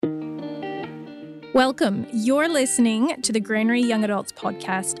Welcome. You're listening to the Granary Young Adults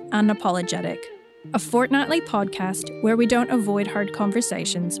podcast, Unapologetic, a fortnightly podcast where we don't avoid hard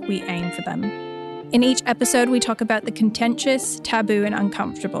conversations, we aim for them. In each episode, we talk about the contentious, taboo, and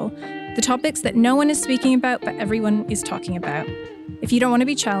uncomfortable, the topics that no one is speaking about but everyone is talking about. If you don't want to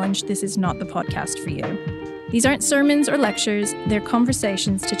be challenged, this is not the podcast for you. These aren't sermons or lectures, they're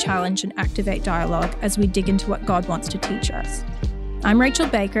conversations to challenge and activate dialogue as we dig into what God wants to teach us. I'm Rachel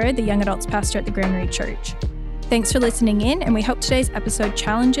Baker, the Young Adults Pastor at the Granary Church. Thanks for listening in, and we hope today's episode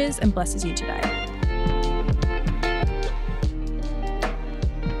challenges and blesses you today.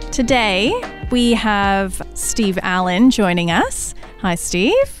 Today, we have Steve Allen joining us. Hi,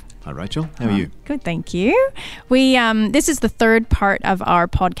 Steve. Hi, Rachel. How are you? Good, thank you. This is the third part of our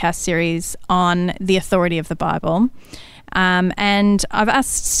podcast series on the authority of the Bible. And I've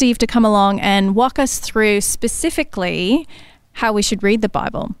asked Steve to come along and walk us through specifically how we should read the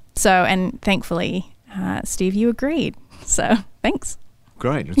Bible. And thankfully, Steve, you agreed. So thanks.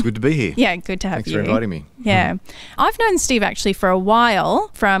 Great. It's good to be here. Yeah, good to have Thanks you. for inviting me. Yeah. I've known Steve actually for a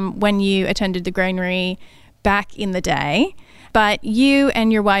while from when you attended the Granary back in the day. But you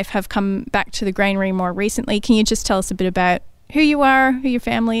and your wife have come back to the Granary more recently. Can you just tell us a bit about who you are, who your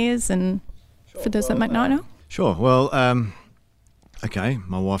family is, and for those that might not know? Sure. Well, okay,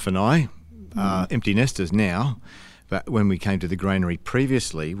 my wife and I are empty nesters now. But when we came to the Granary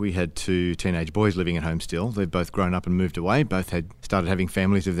previously, we had two teenage boys living at home still. They've both grown up and moved away. Both had started having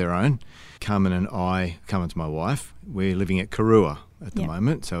families of their own. Carmen's my wife, we're living at Karua at the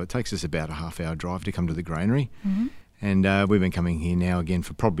moment. So it takes us about a half-hour drive to come to the Granary. Mm-hmm. And we've been coming here now again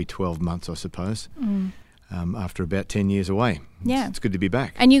for probably 12 months, I suppose, after about 10 years away. Yeah. It's good to be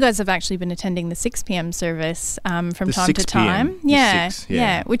back. And you guys have actually been attending the 6 p.m. service from time to time.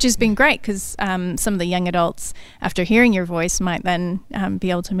 Yeah, which has been great because some of the young adults, after hearing your voice, might then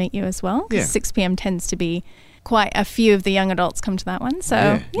be able to meet you as well. Because 6 p.m. tends to be quite a few of the young adults come to that one.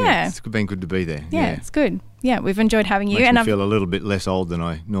 So, yeah. It's been good to be there. Yeah, it's good. Yeah, we've enjoyed having you. Makes me feel a little bit less old than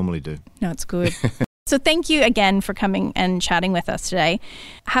I normally do. No, it's good. So thank you again for coming and chatting with us today.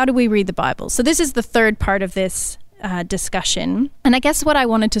 How do we read the Bible? So this is the third part of this discussion. And I guess what I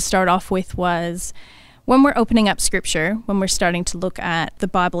wanted to start off with was when we're opening up Scripture, when we're starting to look at the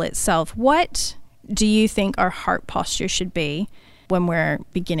Bible itself, what do you think our heart posture should be when we're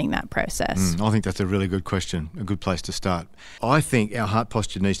beginning that process? I think that's a really good question, a good place to start. I think our heart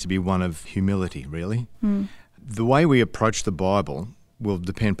posture needs to be one of humility, really. The way we approach the Bible will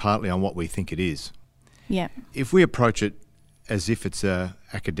depend partly on what we think it is. Yeah. If we approach it as if it's a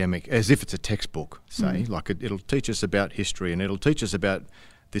textbook, say, like it'll teach us about history and it'll teach us about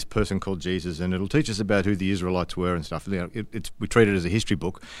this person called Jesus and it'll teach us about who the Israelites were and stuff. We treat it as a history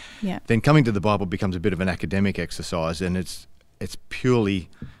book. Yeah. Then coming to the Bible becomes a bit of an academic exercise and it's purely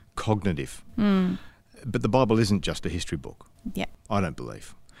cognitive. But the Bible isn't just a history book. Yeah. I don't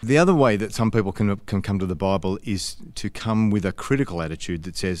believe. The other way that some people can come to the Bible is to come with a critical attitude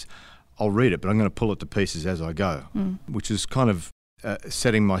that says, I'll read it, but I'm going to pull it to pieces as I go, which is kind of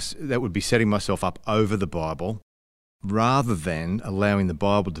setting myself up over the Bible rather than allowing the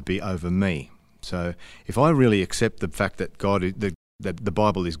Bible to be over me. So if I really accept the fact that that the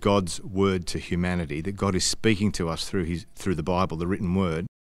Bible is God's word to humanity, that God is speaking to us through the Bible, the written word,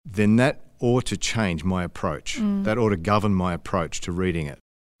 then that ought to change my approach. That ought to govern my approach to reading it.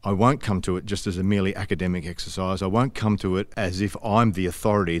 I won't come to it just as a merely academic exercise. I won't come to it as if I'm the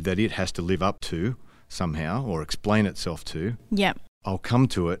authority that it has to live up to somehow or explain itself to. Yeah. I'll come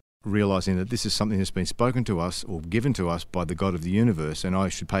to it realising that this is something that's been spoken to us or given to us by the God of the universe and I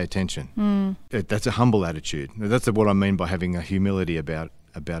should pay attention. That's a humble attitude. That's what I mean by having a humility about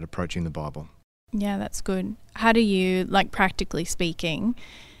approaching the Bible. Yeah, that's good. How do you, practically speaking,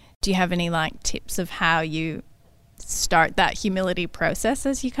 do you have any tips of how you start that humility process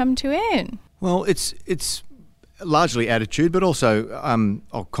as you come to it? Well, it's largely attitude, but also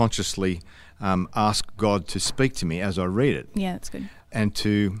I'll consciously ask God to speak to me as I read it. Yeah, that's good. And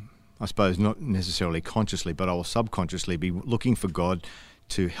to, I suppose, not necessarily consciously, but I will subconsciously be looking for God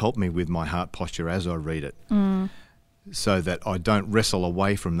to help me with my heart posture as I read it, so that I don't wrestle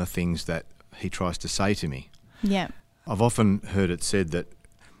away from the things that He tries to say to me. Yeah. I've often heard it said that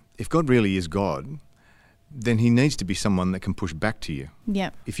if God really is God, then He needs to be someone that can push back to you.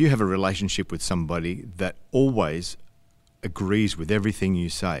 Yeah. If you have a relationship with somebody that always agrees with everything you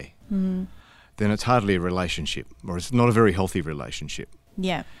say, then it's hardly a relationship, or it's not a very healthy relationship.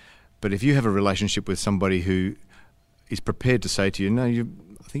 Yeah. But if you have a relationship with somebody who is prepared to say to you, no,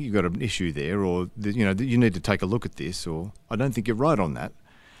 I think you've got an issue there, or you need to take a look at this, or I don't think you're right on that,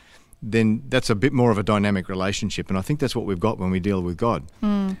 then that's a bit more of a dynamic relationship, and I think that's what we've got when we deal with God.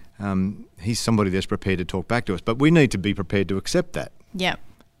 He's somebody that's prepared to talk back to us. But we need to be prepared to accept that. Yeah.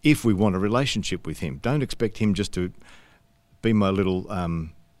 If we want a relationship with him. Don't expect him just to be my little,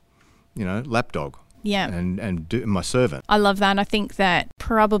 lapdog. Yeah. And do my servant. I love that. I think that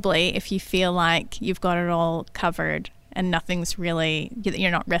probably if you feel like you've got it all covered and nothing's really,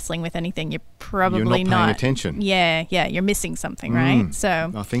 you're not wrestling with anything, you're probably you're not paying attention. Yeah, you're missing something, right?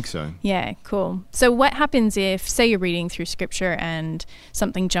 So I think so. Yeah, cool. So what happens if, say you're reading through scripture and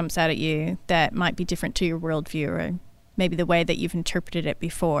something jumps out at you that might be different to your worldview or maybe the way that you've interpreted it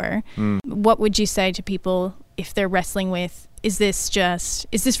before? What would you say to people if they're wrestling with, is this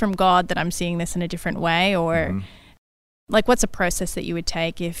from God that I'm seeing this in a different way? Or like, what's a process that you would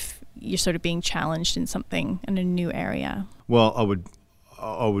take if you're sort of being challenged in something in a new area? Well,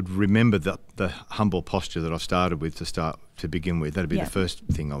 I would remember the humble posture that I started with to begin with. That'd be the first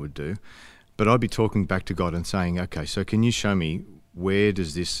thing I would do. But I'd be talking back to God and saying, okay, so can you show me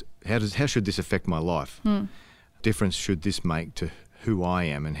how should this affect my life? Difference should this make to who I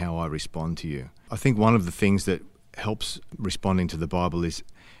am and how I respond to you? I think one of the things that helps responding to the Bible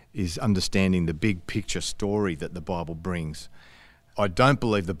is understanding the big picture story that the Bible brings. I don't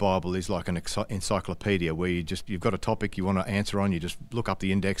believe the Bible is like an encyclopedia where you've got a topic you want to answer on, you just look up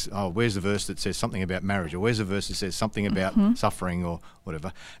the index, where's the verse that says something about marriage, or where's the verse that says something about suffering or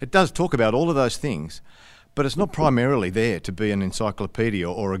whatever. It does talk about all of those things, but it's not primarily there to be an encyclopedia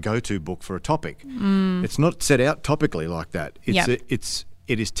or a go-to book for a topic. It's not set out topically like that.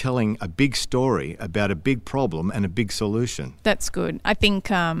 It is telling a big story about a big problem and a big solution. That's good. I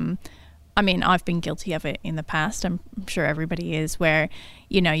think, I've been guilty of it in the past. I'm sure everybody is, where,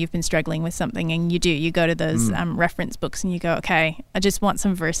 you've been struggling with something and you go to those reference books and you go, okay, I just want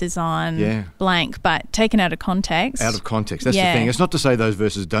some verses on blank, but taken out of context. Out of context. That's the thing. It's not to say those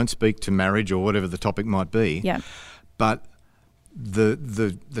verses don't speak to marriage or whatever the topic might be. Yeah. But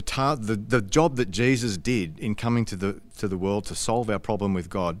the job that Jesus did in coming to the world to solve our problem with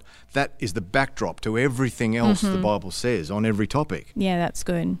God, that is the backdrop to everything else the Bible says on every topic. Yeah, that's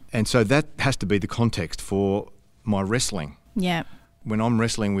good. And so that has to be the context for my wrestling. Yeah. When I'm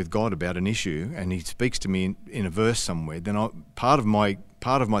wrestling with God about an issue and he speaks to me in a verse somewhere, then part of my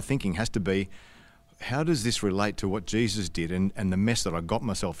thinking has to be, how does this relate to what Jesus did and the mess that I got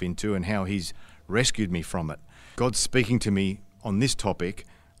myself into and how he's rescued me from it? God's speaking to me on this topic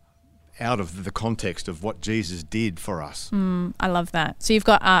out of the context of what Jesus did for us. I love that. So you've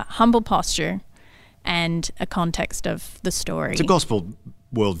got a humble posture and a context of the story. It's a gospel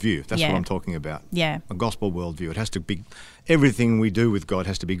worldview. That's what I'm talking about. Yeah. A gospel worldview. It has to be, everything we do with God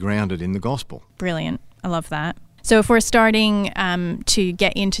has to be grounded in the gospel. Brilliant. I love that. So if we're starting to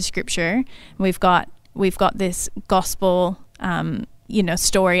get into scripture, we've got this gospel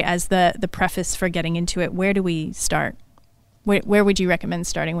story as the preface for getting into it. Where do we start? Where would you recommend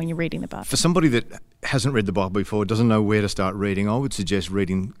starting when you're reading the Bible? For somebody that hasn't read the Bible before, doesn't know where to start reading, I would suggest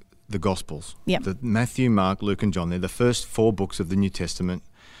reading the Gospels. Yep. Matthew, Mark, Luke and John. They're the first 4 books of the New Testament.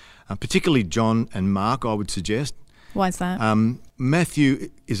 Particularly John and Mark, I would suggest. Why is that? Matthew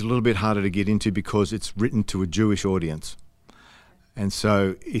is a little bit harder to get into because it's written to a Jewish audience. And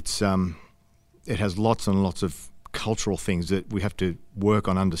so it has lots and lots of cultural things that we have to work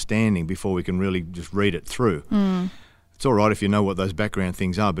on understanding before we can really just read it through. It's all right if you know what those background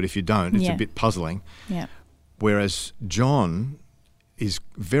things are, but if you don't, it's a bit puzzling. Yeah. Whereas John is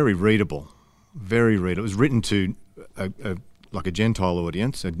very readable, very readable. It was written to a Gentile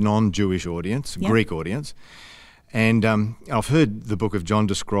audience, a non-Jewish audience, a Greek audience. And I've heard the book of John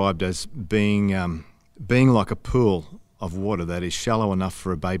described as being like a pool of water that is shallow enough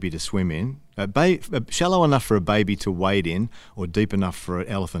for a baby to swim in, shallow enough for a baby to wade in, or deep enough for an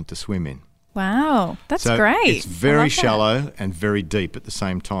elephant to swim in. Wow, that's great. It's very shallow and very deep at the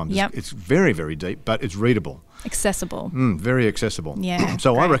same time. Yep. It's very, very deep, but it's readable. Accessible. Very accessible. Yeah.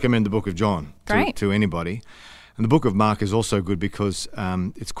 So I recommend the book of John to anybody. And the book of Mark is also good because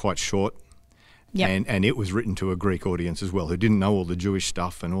it's quite short. Yep. And it was written to a Greek audience as well, who didn't know all the Jewish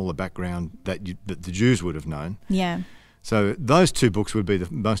stuff and all the background that the Jews would have known. Yeah. So those 2 books would be the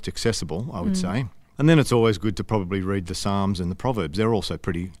most accessible, I would say. And then it's always good to probably read the Psalms and the Proverbs. They're also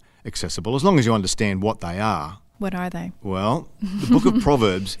pretty accessible, as long as you understand what they are. What are they? Well, the book of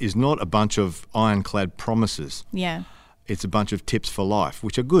Proverbs is not a bunch of ironclad promises. Yeah. It's a bunch of tips for life,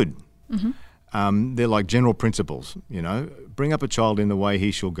 which are good. They're like general principles, bring up a child in the way he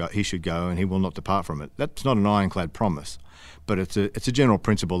should go and he will not depart from it. That's not an ironclad promise, but it's a general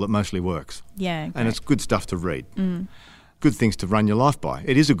principle that mostly works. Yeah. Great. And it's good stuff to read. Good things to run your life by.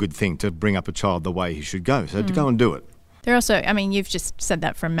 It is a good thing to bring up a child the way he should go, so to go and do it. They're also, I mean, you've just said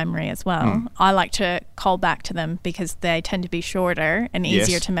that from memory as well. I like to call back to them because they tend to be shorter and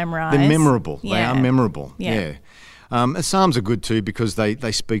easier to memorize. They're memorable. Yeah. They are memorable. Yeah. And Psalms are good too because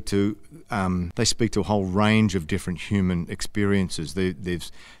they speak to a whole range of different human experiences.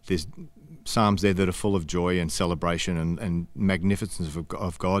 There's Psalms there that are full of joy and celebration and magnificence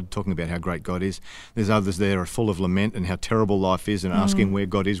of God, talking about how great God is. There's others there are full of lament and how terrible life is and asking where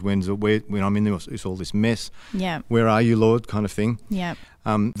God is when I'm in all this mess. Yeah. Where are you, Lord, kind of thing. Yeah.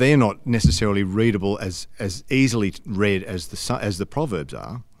 They're not necessarily readable as easily read as the Proverbs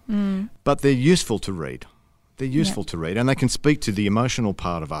are, but they're useful to read. They're useful to read, and they can speak to the emotional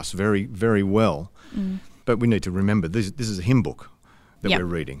part of us very, very well. But we need to remember this is a hymn book that we're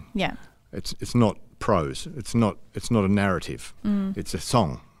reading. Yeah. It's not prose. It's not a narrative. It's a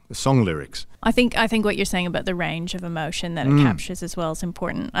song lyrics. I think what you're saying about the range of emotion that it captures as well is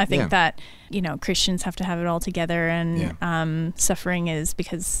important. I think that, Christians have to have it all together, and suffering is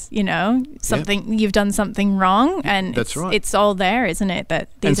because, you've done something wrong, and that's right. It's all there, isn't it? That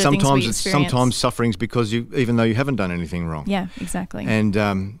these are things we experience. Sometimes suffering's because even though you haven't done anything wrong. Yeah, exactly. And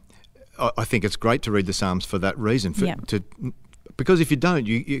I think it's great to read the Psalms for that reason. Because if you don't,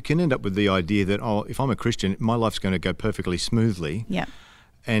 you can end up with the idea that, if I'm a Christian, my life's going to go perfectly smoothly. Yeah.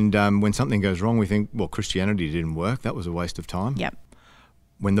 And when something goes wrong, we think, well, Christianity didn't work. That was a waste of time. Yep.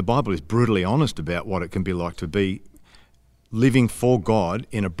 When the Bible is brutally honest about what it can be like to be living for God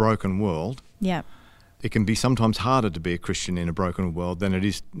in a broken world, it can be sometimes harder to be a Christian in a broken world than it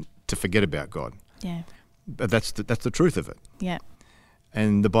is to forget about God. Yeah. But that's the truth of it. Yeah.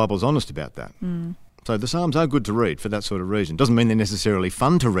 And the Bible's honest about that. So the Psalms are good to read for that sort of reason. Doesn't mean they're necessarily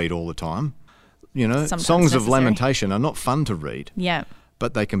fun to read all the time. Sometimes songs of necessary. Lamentation are not fun to read. Yeah.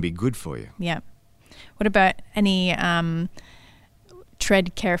 But they can be good for you. Yeah. What about any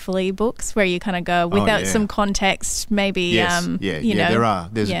tread carefully books where you kind of go without some context, maybe? Yes. There are.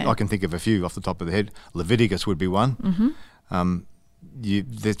 I can think of a few off the top of the head. Leviticus would be one.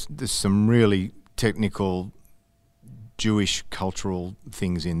 There's some really technical Jewish cultural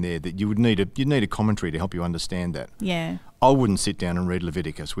things in there that you'd need a commentary to help you understand that. Yeah. I wouldn't sit down and read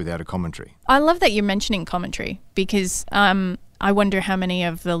Leviticus without a commentary. I love that you're mentioning commentary because I wonder how many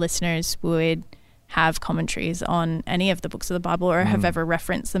of the listeners would have commentaries on any of the books of the Bible or have ever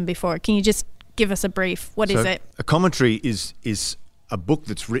referenced them before. Can you just give us a brief? What is it? A commentary is a book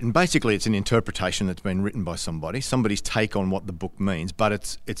that's written. Basically, it's an interpretation that's been written by somebody's take on what the book means, but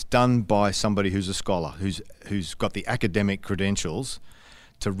it's done by somebody who's a scholar, who's got the academic credentials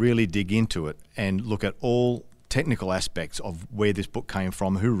to really dig into it and look at all technical aspects of where this book came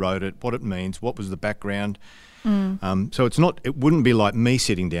from, who wrote it, what it means, what was the background. So it wouldn't be like me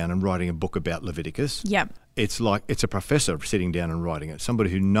sitting down and writing a book about Leviticus. Yeah. It's a professor sitting down and writing it, somebody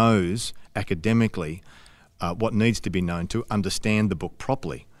who knows academically what needs to be known to understand the book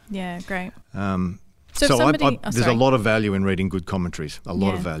properly. Yeah, great. There's a lot of value in reading good commentaries, a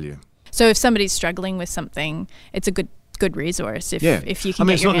lot of value. So if somebody's struggling with something, it's a good resource if you can get your hands on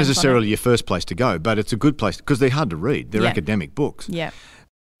it. It's not necessarily your first place to go, but it's a good place because they're hard to read. They're academic books. Yeah.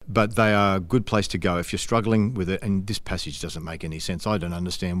 But they are a good place to go if you're struggling with it and this passage doesn't make any sense. I don't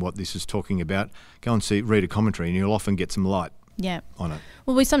understand what this is talking about. Go and read a commentary and you'll often get some light on it.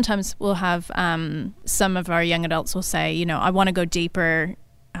 Well, we sometimes will have some of our young adults will say, I want to go deeper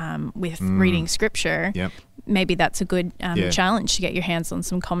with reading scripture. Yep. Maybe that's a good challenge to get your hands on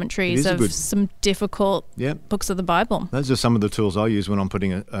some commentaries of some difficult books of the Bible. Those are some of the tools I use when I'm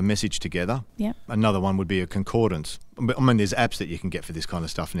putting a message together. Yep. Another one would be a concordance. I mean, there's apps that you can get for this kind of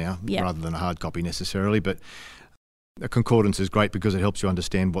stuff now, rather than a hard copy necessarily, but a concordance is great because it helps you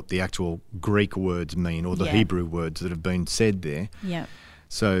understand what the actual Greek words mean or the Hebrew words that have been said there. Yeah.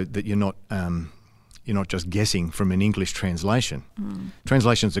 So that you're not just guessing from an English translation.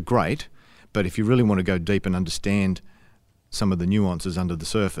 Translations are great, but if you really want to go deep and understand some of the nuances under the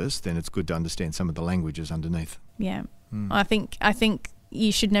surface, then it's good to understand some of the languages underneath. Yeah. I think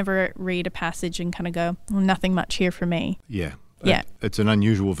you should never read a passage and kind of go, well, nothing much here for me. Yeah. It's an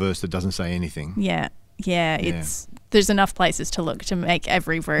unusual verse that doesn't say anything. Yeah. There's enough places to look to make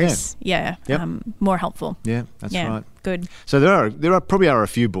every verse more helpful. Yeah, that's right. Good. So there are probably a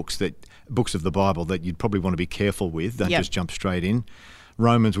few books of the Bible that you'd probably want to be careful with. Don't just jump straight in.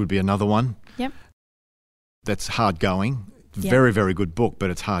 Romans would be another one. Yep. That's hard going. Very, very good book, but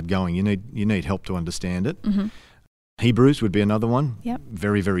it's hard going. You need help to understand it. Mm-hmm. Hebrews would be another one. Yep.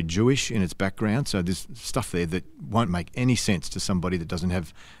 Very, very Jewish in its background. So there's stuff there that won't make any sense to somebody that doesn't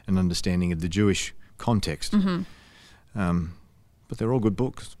have an understanding of the Jewish context. Mm-hmm. But they're all good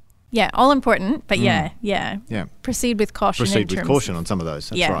books. Yeah, all important, but Proceed with caution. On some of those.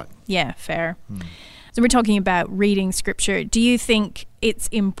 That's right. Yeah, fair. So we're talking about reading scripture. Do you think it's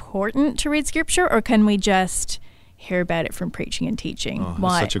important to read scripture, or can we just hear about it from preaching and teaching? Oh,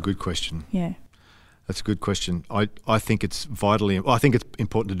 that's such a good question. Yeah. That's a good question. I think it's I think it's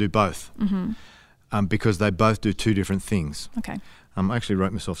important to do both, because they both do two different things. Okay. I actually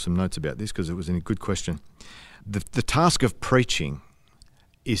wrote myself some notes about this because it was a good question. The task of preaching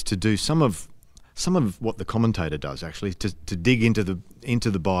is to do some of what the commentator does, actually, to dig into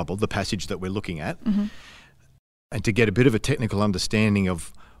the Bible, the passage that we're looking at, and to get a bit of a technical understanding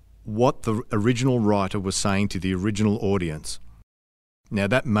of what the original writer was saying to the original audience. Now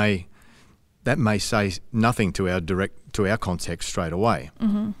that may say nothing to our context straight away.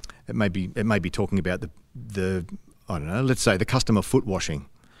 It may be talking about the I don't know, let's say the custom of foot washing.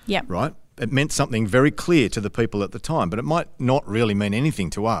 Yeah. Right? It meant something very clear to the people at the time, but it might not really mean anything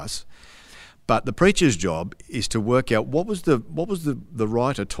to us. But the preacher's job is to work out what was the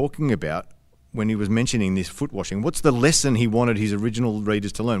writer talking about when he was mentioning this foot washing. What's the lesson he wanted his original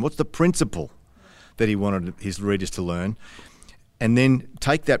readers to learn? What's the principle that he wanted his readers to learn? And then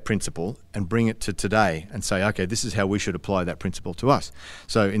take that principle and bring it to today and say, okay, this is how we should apply that principle to us.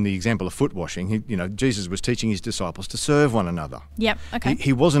 So in the example of foot washing, Jesus was teaching his disciples to serve one another. Yep, okay.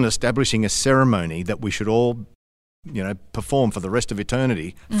 He wasn't establishing a ceremony that we should all, perform for the rest of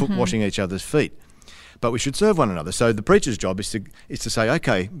eternity, foot washing each other's feet. But we should serve one another. So the preacher's job is to say,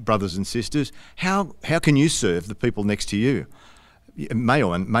 okay, brothers and sisters, how can you serve the people next to you? It may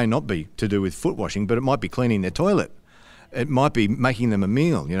or may not be to do with foot washing, but it might be cleaning their toilet. It might be making them a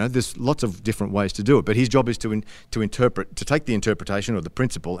meal. There's lots of different ways to do it. But his job is to take the interpretation or the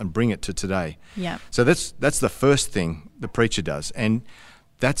principle and bring it to today. Yeah. So that's the first thing the preacher does, and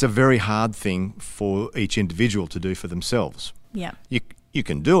that's a very hard thing for each individual to do for themselves. Yeah. You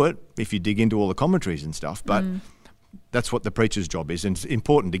can do it if you dig into all the commentaries and stuff, but that's what the preacher's job is, and it's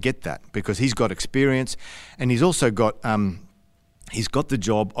important to get that because he's got experience, and he's also got. He's got the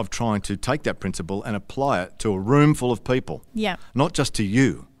job of trying to take that principle and apply it to a room full of people. Yeah. Not just to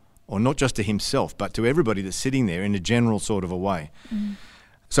you or not just to himself, but to everybody that's sitting there in a general sort of a way.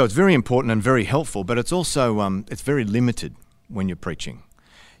 So it's very important and very helpful, but it's also it's very limited when you're preaching.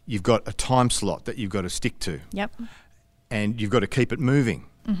 You've got a time slot that you've got to stick to. Yep. And you've got to keep it moving.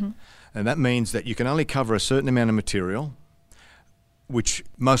 And that means that you can only cover a certain amount of material, which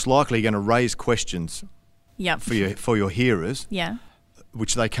most likely are going to raise questions for your hearers,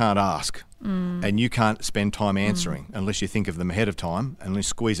 which they can't ask, and you can't spend time answering unless you think of them ahead of time, unless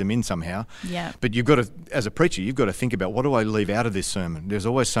squeeze them in somehow. Yeah. But you've got to, as a preacher, you've got to think about, what do I leave out of this sermon? There's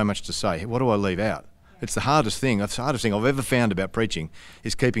always so much to say. What do I leave out? It's the hardest thing. It's the hardest thing I've ever found about preaching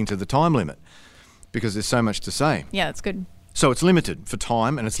is keeping to the time limit, because there's so much to say. Yeah, that's good. So it's limited for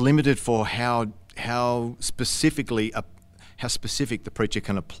time, and it's limited for how specific the preacher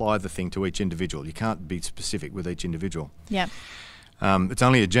can apply the thing to each individual. You can't be specific with each individual. Yeah. It's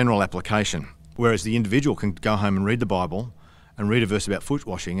only a general application, whereas the individual can go home and read the Bible and read a verse about foot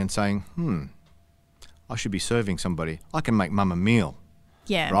washing and saying, I should be serving somebody. I can make mum a meal.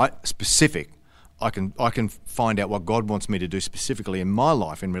 Yeah. Right? Specific. I can find out what God wants me to do specifically in my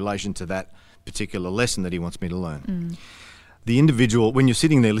life in relation to that particular lesson that he wants me to learn. The individual, when you're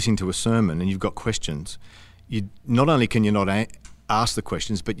sitting there listening to a sermon and you've got questions, you not only can you not ask the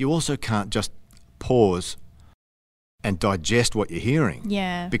questions, but you also can't just pause and digest what you're hearing.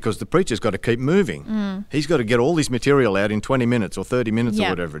 Yeah. Because the preacher's got to keep moving. He's got to get all this material out in 20 minutes or 30 minutes or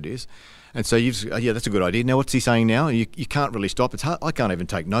whatever it is. And so that's a good idea. Now, what's he saying now? You can't really stop. It's hard. I can't even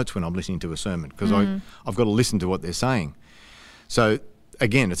take notes when I'm listening to a sermon because I've got to listen to what they're saying. So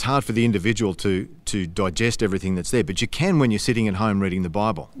again, it's hard for the individual to digest everything that's there, but you can when you're sitting at home reading the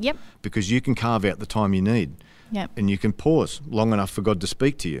Bible. Yep. Because you can carve out the time you need. Yep. And you can pause long enough for God to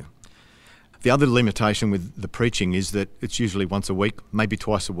speak to you. The other limitation with the preaching is that it's usually once a week, maybe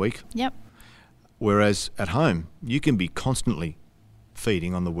twice a week. Yep. Whereas at home, you can be constantly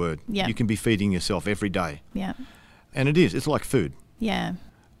feeding on the Word. Yep. You can be feeding yourself every day. Yeah. And it's like food. Yeah.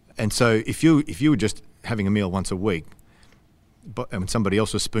 And so if you were just having a meal once a week, and somebody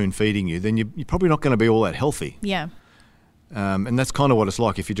else was spoon feeding you, then you're probably not going to be all that healthy. Yeah. And that's kind of what it's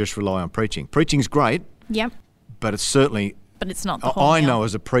like if you just rely on preaching. Preaching's great. Yep. But it's certainly... But it's not the whole meal. I know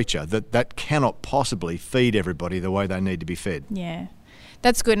as a preacher that cannot possibly feed everybody the way they need to be fed. Yeah.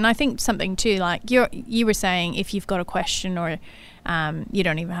 That's good. And I think something too, like you were saying, if you've got a question or you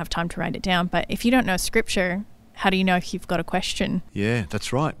don't even have time to write it down, but if you don't know scripture, how do you know if you've got a question? Yeah,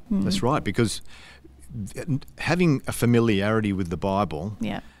 that's right. That's right. Because having a familiarity with the Bible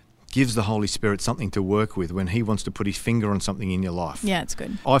gives the Holy Spirit something to work with when he wants to put his finger on something in your life. Yeah, it's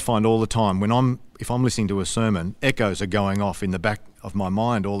good. I find all the time if I'm listening to a sermon, echoes are going off in the back of my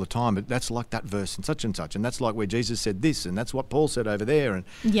mind all the time. But that's like that verse and such, and that's like where Jesus said this, and that's what Paul said over there. And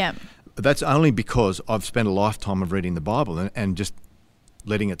yeah, that's only because I've spent a lifetime of reading the Bible and just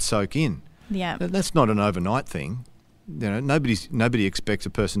letting it soak in. Yeah, that's not an overnight thing. Nobody expects a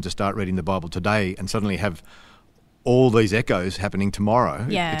person to start reading the Bible today and suddenly have all these echoes happening tomorrow.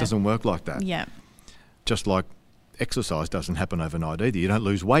 Yeah. It doesn't work like that. Yeah. Just like exercise doesn't happen overnight either. You don't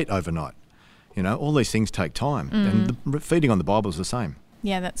lose weight overnight. All these things take time. And feeding on the Bible is the same.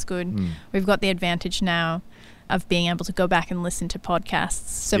 Yeah, that's good. We've got the advantage now of being able to go back and listen to podcasts.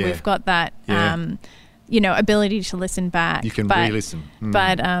 So we've got that, ability to listen back. You can re-listen.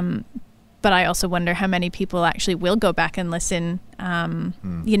 But I also wonder how many people actually will go back and listen,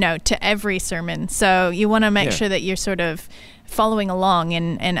 to every sermon. So you want to make sure that you're sort of following along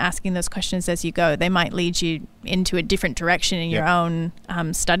and asking those questions as you go. They might lead you into a different direction in your own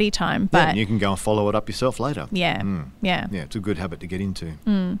study time. But and you can go and follow it up yourself later. Yeah. Yeah, it's a good habit to get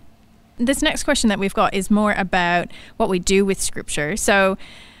into. This next question that we've got is more about what we do with Scripture. So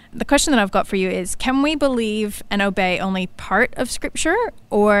the question that I've got for you is, can we believe and obey only part of Scripture,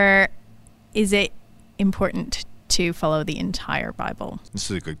 or is it important to follow the entire Bible? This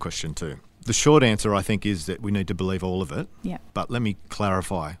is a good question too. The short answer, I think, is that we need to believe all of it. Yeah. But let me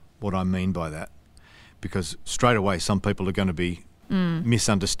clarify what I mean by that, because straight away some people are going to be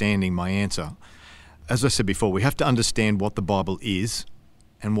misunderstanding my answer. As I said before, we have to understand what the Bible is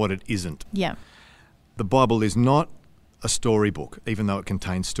and what it isn't. Yeah. The Bible is not a storybook, even though it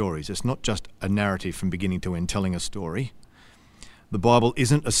contains stories. It's not just a narrative from beginning to end telling a story. The Bible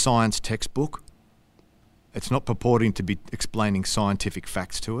isn't a science textbook. It's not purporting to be explaining scientific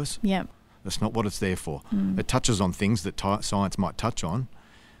facts to us. Yeah. That's not what it's there for. It touches on things that science might touch on,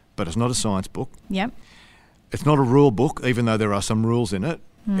 but it's not a science book. Yeah. It's not a rule book, even though there are some rules in it.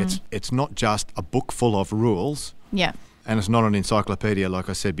 It's not just a book full of rules. Yeah. And it's not an encyclopedia, like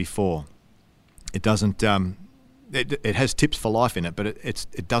I said before. It doesn't. It has tips for life in it, but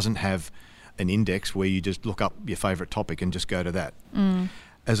it doesn't have an index where you just look up your favourite topic and just go to that.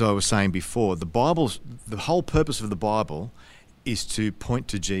 As I was saying before, the whole purpose of the Bible is to point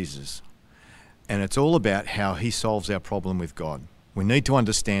to Jesus. And it's all about how he solves our problem with God. We need to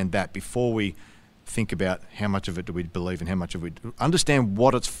understand that before we think about how much of it do we believe and how much of it. Understand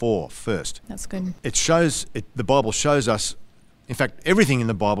what it's for first. That's good. The Bible shows us, in fact, everything in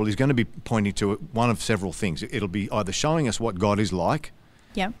the Bible is going to be pointing to one of several things. It'll be either showing us what God is like.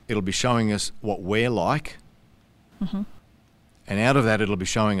 Yeah. It'll be showing us what we're like. And out of that, it'll be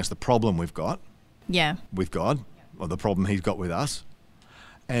showing us the problem we've got with God, or the problem he's got with us.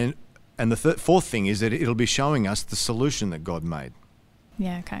 And the fourth thing is that it'll be showing us the solution that God made.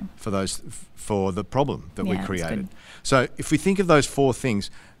 Yeah, okay. For the problem that we created. Good. So if we think of those four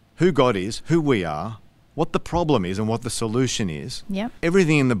things, who God is, who we are, what the problem is and what the solution is,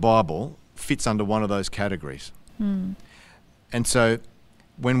 everything in the Bible fits under one of those categories. And so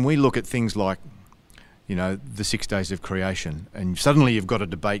when we look at things like, the 6 days of creation, and suddenly you've got a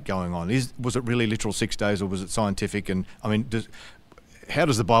debate going on. Was it really literal 6 days, or was it scientific? And I mean, how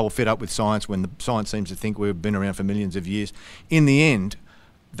does the Bible fit up with science when the science seems to think we've been around for millions of years? In the end,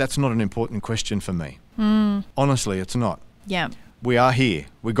 that's not an important question for me. Honestly, it's not. Yeah. We are here.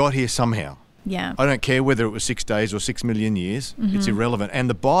 We got here somehow. Yeah. I don't care whether it was 6 days or 6 million years. It's irrelevant. And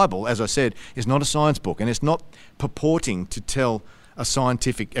the Bible, as I said, is not a science book, and it's not purporting to tell a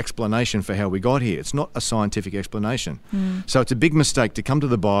scientific explanation for how we got here. It's not a scientific explanation. So it's a big mistake to come to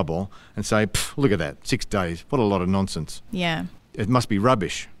the Bible and say, look at that, 6 days. What a lot of nonsense. Yeah. It must be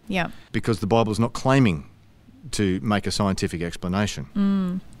rubbish. Yeah. Because the Bible's not claiming to make a scientific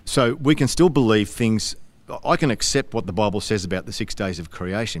explanation. So we can still believe things. I can accept what the Bible says about the 6 days of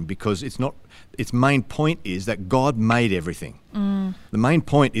creation, because its main point is that God made everything. The main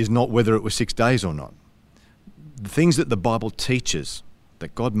point is not whether it was 6 days or not. The things that the Bible teaches,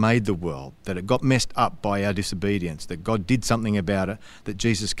 that God made the world, that it got messed up by our disobedience, that God did something about it, that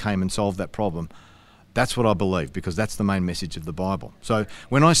Jesus came and solved that problem, that's what I believe, because that's the main message of the Bible. So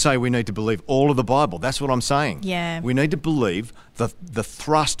when I say we need to believe all of the Bible, that's what I'm saying. Yeah. We need to believe the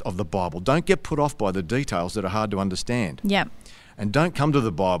thrust of the Bible. Don't get put off by the details that are hard to understand. Yeah. And don't come to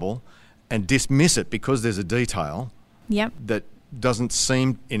the Bible and dismiss it because there's a detail that doesn't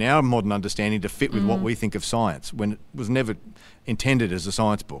seem, in our modern understanding, to fit with what we think of science, when it was never intended as a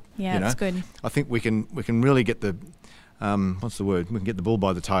science book. Yeah, that's good. I think we can really get the, what's the word? We can get the bull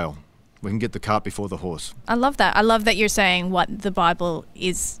by the tail. We can get the cart before the horse. I love that. I love that you're saying what the Bible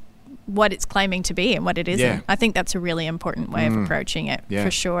is what it's claiming to be and what it isn't. Yeah. I think that's a really important way of approaching it,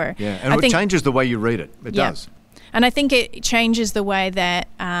 for sure. Yeah, and it changes the way you read it. It does. And I think it changes the way that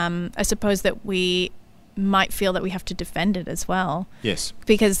I suppose that we might feel that we have to defend it as well. Yes.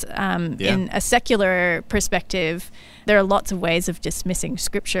 Because in a secular perspective, there are lots of ways of dismissing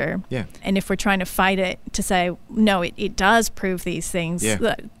Scripture. Yeah. And if we're trying to fight it to say, no, it does prove these things,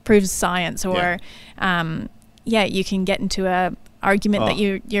 that proves science, or you can get into a argument that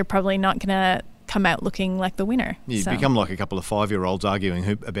you're probably not going to come out looking like the winner. You become like a couple of 5-year-olds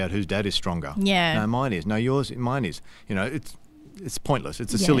arguing about whose dad is stronger. Yeah. No, mine is. No, yours. Mine is. You know, it's pointless.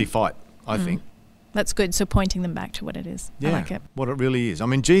 It's a silly fight, I think. That's good. So pointing them back to what it is. Yeah, I like it. What it really is. I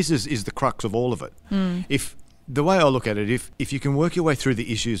mean, Jesus is the crux of all of it. If the way I look at it, if you can work your way through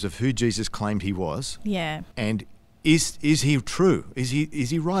the issues of who Jesus claimed he was, and is he true? Is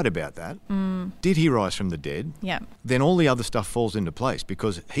he right about that? Did he rise from the dead? Yeah. Then all the other stuff falls into place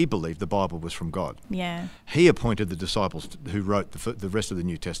because he believed the Bible was from God. Yeah. He appointed the disciples who wrote the rest of the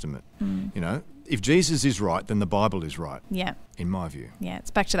New Testament. You know, if Jesus is right, then the Bible is right. Yeah. In my view. Yeah, it's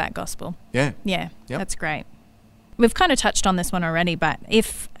back to that gospel. Yeah. Yeah. Yep. That's great. We've kind of touched on this one already, but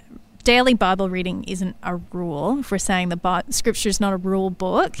if daily Bible reading isn't a rule, if we're saying the Scripture is not a rule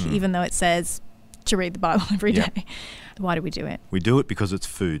book, even though it says to read the Bible every day, why do we do it? We do it because it's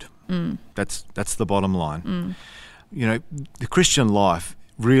food. That's the bottom line. You know, the Christian life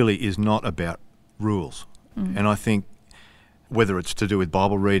really is not about rules. And I think whether it's to do with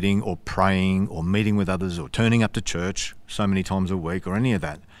Bible reading or praying or meeting with others or turning up to church so many times a week or any of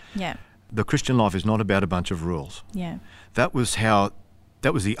that, the Christian life is not about a bunch of rules. Yeah. That was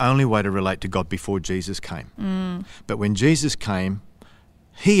the only way to relate to God before Jesus came. But when Jesus came,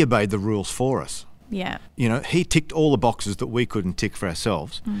 he obeyed the rules for us. Yeah. You know, he ticked all the boxes that we couldn't tick for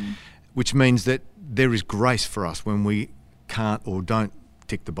ourselves, which means that there is grace for us when we can't or don't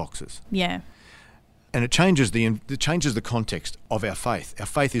tick the boxes. Yeah. And it changes the context of our faith. Our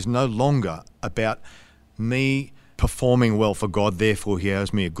faith is no longer about me performing well for God, therefore he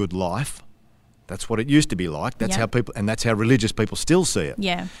owes me a good life. That's what it used to be like. That's how people, and that's how religious people still see it.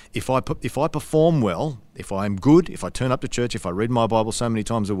 Yeah. If I perform well, if I'm good, if I turn up to church, if I read my Bible so many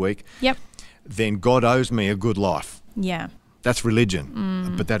times a week, then God owes me a good life. Yeah. That's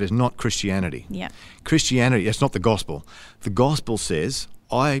religion, but that is not Christianity. Yeah. Christianity, that's not the gospel. The gospel says,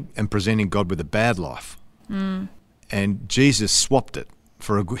 I am presenting God with a bad life. And Jesus swapped it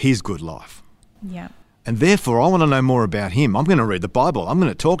for his good life. Yeah. And therefore, I want to know more about him. I'm going to read the Bible. I'm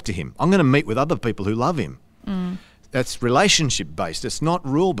going to talk to him. I'm going to meet with other people who love him. That's relationship-based. It's not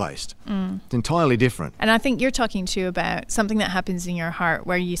rule-based. It's entirely different. And I think you're talking too about something that happens in your heart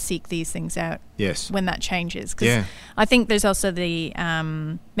where you seek these things out. Yes. When that changes. Because I think there's also the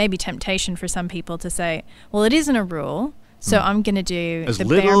maybe temptation for some people to say, well, it isn't a rule, so I'm going to do as the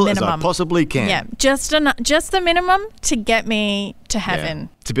bare minimum. As little as I possibly can. Yeah, just the minimum to get me to heaven. Yeah.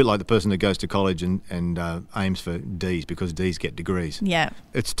 It's a bit like the person that goes to college and aims for D's because D's get degrees. Yeah.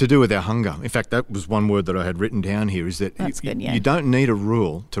 It's to do with our hunger. In fact, that was one word that I had written down here, is that you don't need a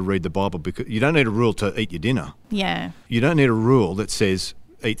rule to read the Bible, because you don't need a rule to eat your dinner. Yeah. You don't need a rule that says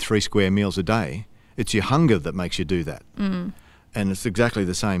eat 3 square meals a day. It's your hunger that makes you do that. And it's exactly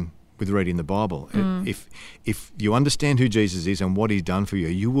the same with reading the Bible. If you understand who Jesus is and what he's done for you,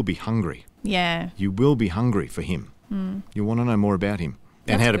 you will be hungry. Yeah. You will be hungry for him. You want to know more about him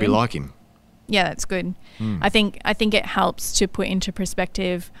and how to be like him. Yeah, that's good. I think it helps to put into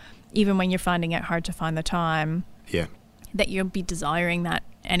perspective, even when you're finding it hard to find the time. Yeah. That you'll be desiring that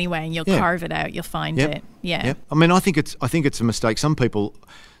anyway, and you'll carve it out. You'll find it. Yeah. Yep. I mean, I think it's a mistake. Some people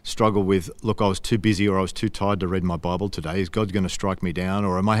struggle with, look, I was too busy or I was too tired to read my Bible today. Is God going to strike me down,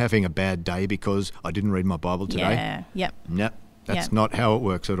 or am I having a bad day because I didn't read my Bible today? Yeah. Yep. Yep. That's not how it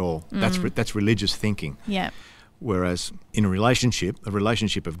works at all. That's religious thinking. Yeah. Whereas in a relationship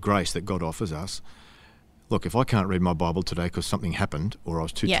of grace that God offers us, look, if I can't read my Bible today because something happened, or I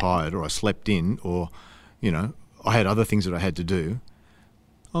was too tired, or I slept in, or, I had other things that I had to do,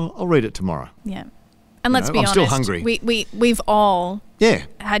 I'll read it tomorrow. Yeah. And let's be honest, I'm still hungry. We've all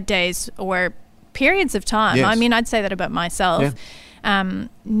had days or periods of time. Yes. I mean, I'd say that about myself. Yeah.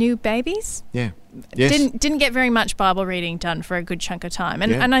 New babies. Yeah. Yes. Didn't get very much Bible reading done for a good chunk of time.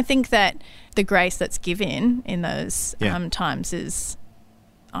 And I think that the grace that's given in those times is,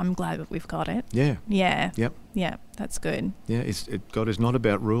 I'm glad that we've got it. Yeah. Yeah. Yep. Yeah, that's good. Yeah, God is not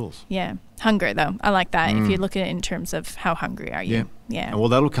about rules. Yeah. Hunger, though. I like that. If you look at it in terms of how hungry are you. Yeah. Yeah. Well,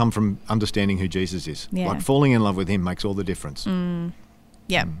 that'll come from understanding who Jesus is. Yeah. Like falling in love with him makes all the difference.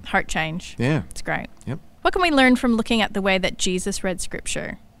 Yeah. Heart change. Yeah. It's great. Yep. What can we learn from looking at the way that Jesus read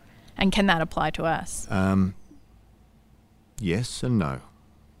Scripture? And can that apply to us? Yes and no.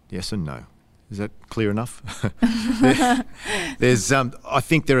 Yes and no. Is that clear enough? I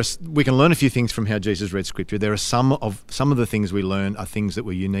think we can learn a few things from how Jesus read Scripture. There are some of the things we learn are things that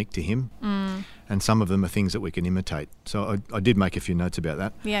were unique to him, and some of them are things that we can imitate. So I did make a few notes about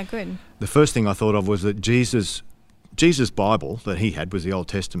that. Yeah, good. The first thing I thought of was that Jesus' Bible that he had was the Old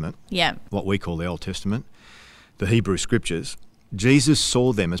Testament. Yeah. What we call the Old Testament, the Hebrew Scriptures. Jesus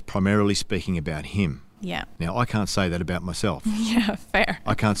saw them as primarily speaking about him. Yeah. Now, I can't say that about myself. Yeah, fair.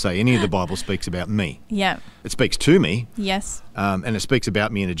 I can't say any of the Bible speaks about me. Yeah. It speaks to me. Yes. And it speaks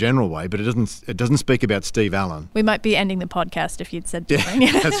about me in a general way, but it doesn't speak about Steve Allen. We might be ending the podcast if you'd said different.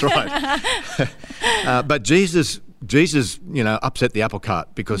 Yeah, that's right. But Jesus, upset the apple cart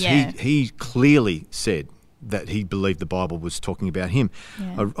because he clearly said that he believed the Bible was talking about him.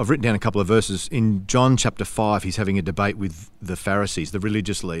 Yeah. I've written down a couple of verses. In John chapter 5, he's having a debate with the Pharisees, the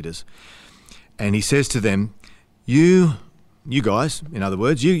religious leaders. And he says to them, you guys, in other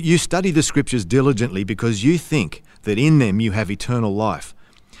words, you study the Scriptures diligently because you think that in them you have eternal life.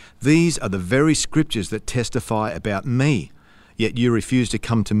 These are the very Scriptures that testify about me, yet you refuse to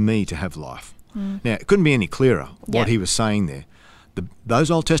come to me to have life. Now, it couldn't be any clearer what he was saying there. Those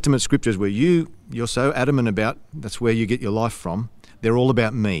Old Testament Scriptures where you're so adamant about, that's where you get your life from, they're all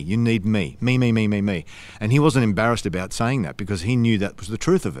about me. You need me. Me. And he wasn't embarrassed about saying that because he knew that was the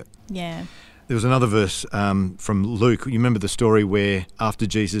truth of it. Yeah. There was another verse from Luke. You remember the story where after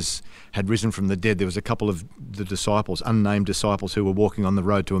Jesus had risen from the dead, there was a couple of the disciples, unnamed disciples, who were walking on the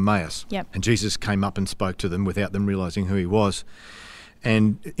road to Emmaus. Yep. And Jesus came up and spoke to them without them realising who he was.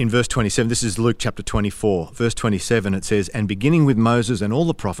 And in verse 27, this is Luke chapter 24, verse 27, it says, "And beginning with Moses and all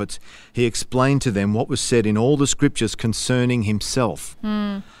the prophets, he explained to them what was said in all the Scriptures concerning himself."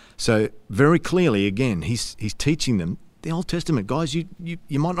 So very clearly, again, he's teaching them, the Old Testament, guys, you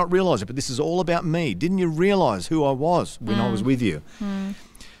might not realise it, but this is all about me. Didn't you realise who I was when I was with you?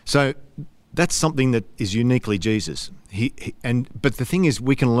 So that's something that is uniquely Jesus. But the thing is,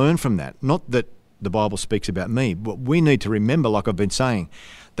 we can learn from that. Not that the Bible speaks about me, but we need to remember, like I've been saying,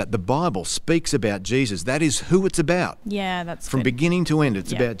 that the Bible speaks about Jesus. That is who it's about. Yeah, that's from good. Beginning to end.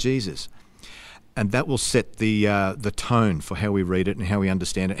 It's about Jesus. And that will set the tone for how we read it and how we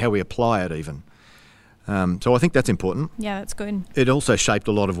understand it, how we apply it even. So I think that's important. Yeah, that's good. It also shaped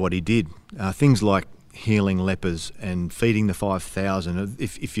a lot of what he did. Things like healing lepers and feeding the 5,000.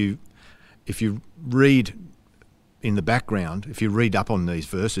 If you read in the background, if you read up on these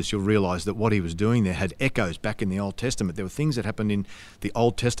verses, you'll realise that what he was doing there had echoes back in the Old Testament. There were things that happened in the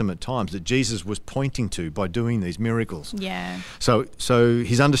Old Testament times that Jesus was pointing to by doing these miracles. Yeah. So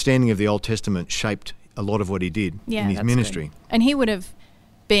his understanding of the Old Testament shaped a lot of what he did in his ministry. Good. And he would have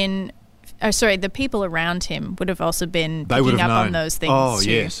been... the people around him would have also been picking up on those things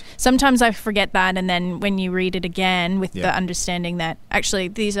too. Yes. Sometimes I forget that, and then when you read it again with the understanding that actually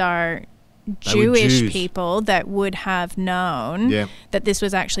these are Jewish people that would have known that this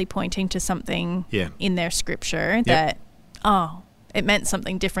was actually pointing to something in their Scripture that, it meant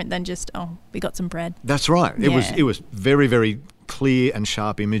something different than just, we got some bread. That's right. It was very, very clear and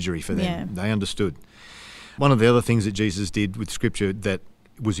sharp imagery for them. Yeah. They understood. One of the other things that Jesus did with Scripture that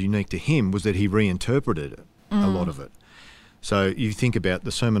was unique to him was that he reinterpreted it, a lot of it. So you think about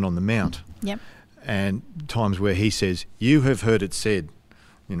the Sermon on the Mount, and times where he says, "You have heard it said,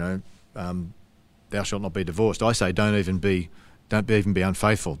 thou shalt not be divorced." I say, don't even be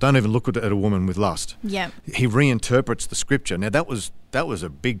unfaithful. Don't even look at a woman with lust. Yeah. He reinterprets the Scripture. Now that was a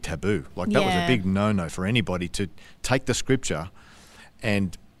big taboo. That was a big no-no for anybody to take the Scripture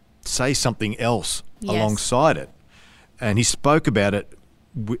and say something else alongside it. And he spoke about it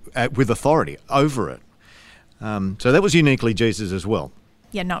with authority over it. So that was uniquely Jesus as well.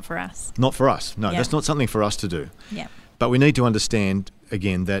 Yeah, not for us. Not for us. No, that's not something for us to do. Yeah. But we need to understand,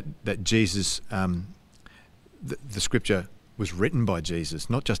 again, that Jesus, the Scripture was written by Jesus,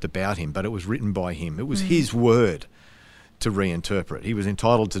 not just about him, but it was written by him. It was his word to reinterpret. He was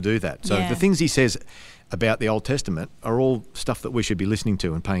entitled to do that. So the things he says about the Old Testament are all stuff that we should be listening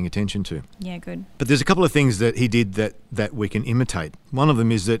to and paying attention to. Yeah, good. But there's a couple of things that he did that we can imitate. One of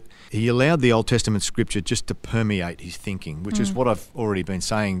them is that he allowed the Old Testament Scripture just to permeate his thinking, which is what I've already been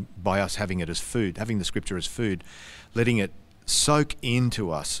saying by us having it as food, having the Scripture as food, letting it soak into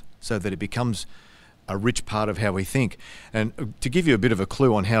us so that it becomes a rich part of how we think. And to give you a bit of a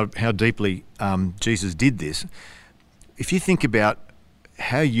clue on how deeply Jesus did this, if you think about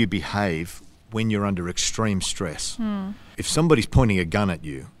how you behave when you're under extreme stress. If somebody's pointing a gun at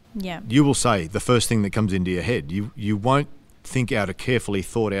you, you will say the first thing that comes into your head. You won't think out a carefully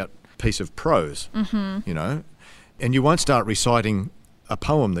thought out piece of prose, and you won't start reciting a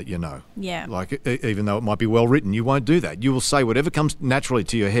poem that you know. Yeah. Like, even though it might be well written, you won't do that. You will say whatever comes naturally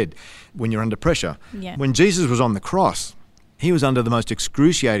to your head when you're under pressure. Yeah. When Jesus was on the cross, he was under the most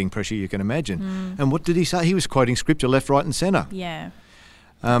excruciating pressure you can imagine. And what did he say? He was quoting scripture left, right and centre. Yeah.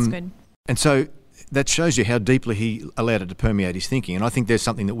 That's good. And so that shows you how deeply he allowed it to permeate his thinking. And I think there's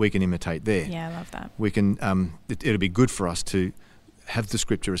something that we can imitate there. Yeah, I love that. We can. It'll be good for us to have the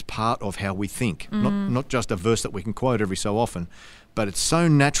scripture as part of how we think, not just a verse that we can quote every so often, but it's so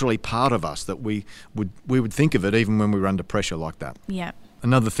naturally part of us that we would think of it even when we were under pressure like that. Yeah.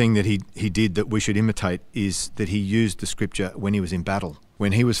 Another thing that he did that we should imitate is that he used the scripture when he was in battle,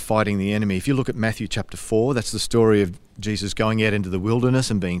 when he was fighting the enemy. If you look at Matthew chapter 4, that's the story of Jesus going out into the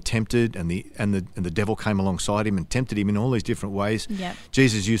wilderness and being tempted, and the devil came alongside him and tempted him in all these different ways. Yep.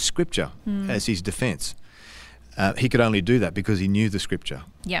 Jesus used scripture as his defense. He could only do that because he knew the scripture.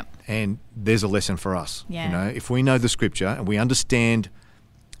 Yep. And there's a lesson for us. Yeah. You know, if we know the scripture and we understand,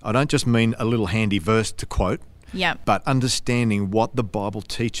 I don't just mean a little handy verse to quote, but understanding what the Bible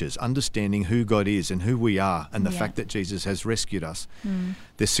teaches, understanding who God is and who we are, and the fact that Jesus has rescued us.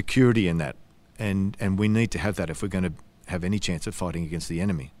 There's security in that, and we need to have that if we're going to have any chance of fighting against the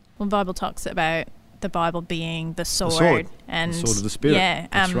enemy. Well, the Bible talks about the Bible being the sword. And the sword of the Spirit. Yeah,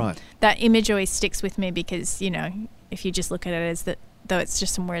 that's right. That image always sticks with me because, you know, if you just look at it as that, though it's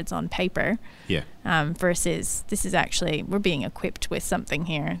just some words on paper, versus this is actually, we're being equipped with something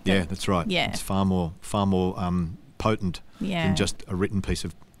here. Yeah, that's right. Yeah. It's far more potent than just a written piece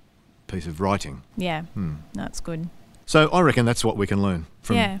of writing. Yeah, that's good. So I reckon that's what we can learn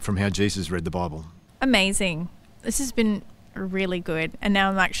from how Jesus read the Bible. Amazing. This has been really good, and now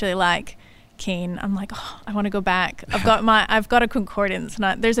I'm actually like keen. I'm like, oh, I want to go back. I've got a concordance,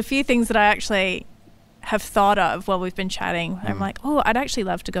 and there's a few things that I actually have thought of while we've been chatting. I'm like, oh, I'd actually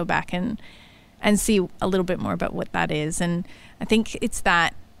love to go back and see a little bit more about what that is. And I think it's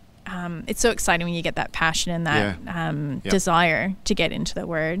that it's so exciting when you get that passion and that desire to get into the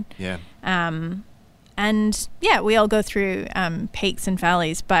Word. Yeah. And yeah, we all go through peaks and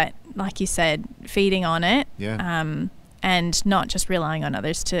valleys, but like you said, feeding on it. Yeah. And not just relying on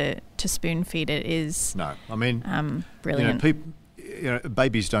others to spoon feed it is brilliant.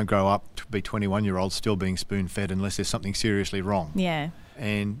 Babies don't grow up to be 21-year-olds still being spoon fed unless there's something seriously wrong. Yeah.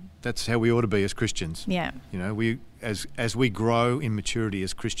 And that's how we ought to be as Christians. Yeah. You know, we as we grow in maturity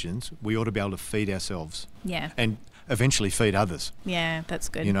as Christians, we ought to be able to feed ourselves. Yeah. And eventually feed others. Yeah, that's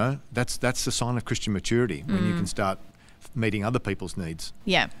good. You know, that's the sign of Christian maturity, when you can start meeting other people's needs.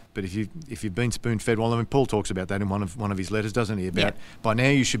 Yeah. But if you've been spoon fed, well, I mean, Paul talks about that in one of his letters, doesn't he? About by now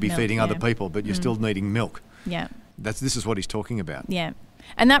you should be feeding other people, but you're still needing milk. Yeah. This is what he's talking about. Yeah.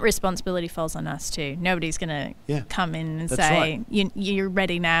 And that responsibility falls on us too. Nobody's going to come in and say, you're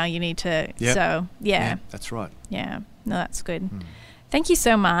ready now, you need to. Yep. So, yeah. That's right. Yeah. No, that's good. Thank you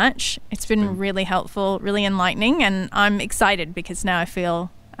so much. It's been really helpful, really enlightening, and I'm excited because now I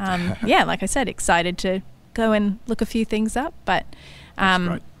feel, like I said, excited to go and look a few things up. But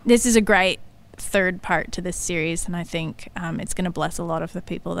this is a great third part to this series, and I think it's going to bless a lot of the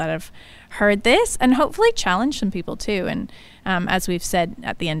people that have heard this and hopefully challenge some people too. And as we've said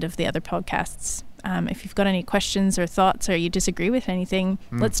at the end of the other podcasts, if you've got any questions or thoughts or you disagree with anything,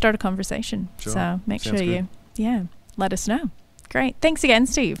 let's start a conversation. Sure. So make sure you let us know. Great. Thanks again,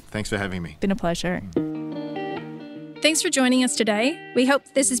 Steve. Thanks for having me. Been a pleasure. Thanks for joining us today. We hope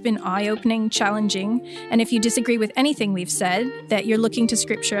this has been eye-opening, challenging, and if you disagree with anything we've said, that you're looking to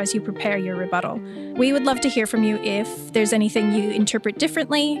Scripture as you prepare your rebuttal. We would love to hear from you if there's anything you interpret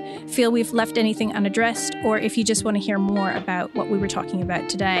differently, feel we've left anything unaddressed, or if you just want to hear more about what we were talking about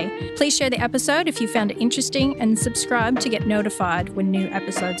today. Please share the episode if you found it interesting, and subscribe to get notified when new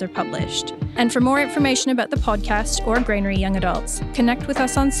episodes are published. And for more information about the podcast or Granary Young Adults, connect with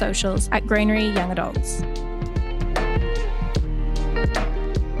us on socials at Granary Young Adults.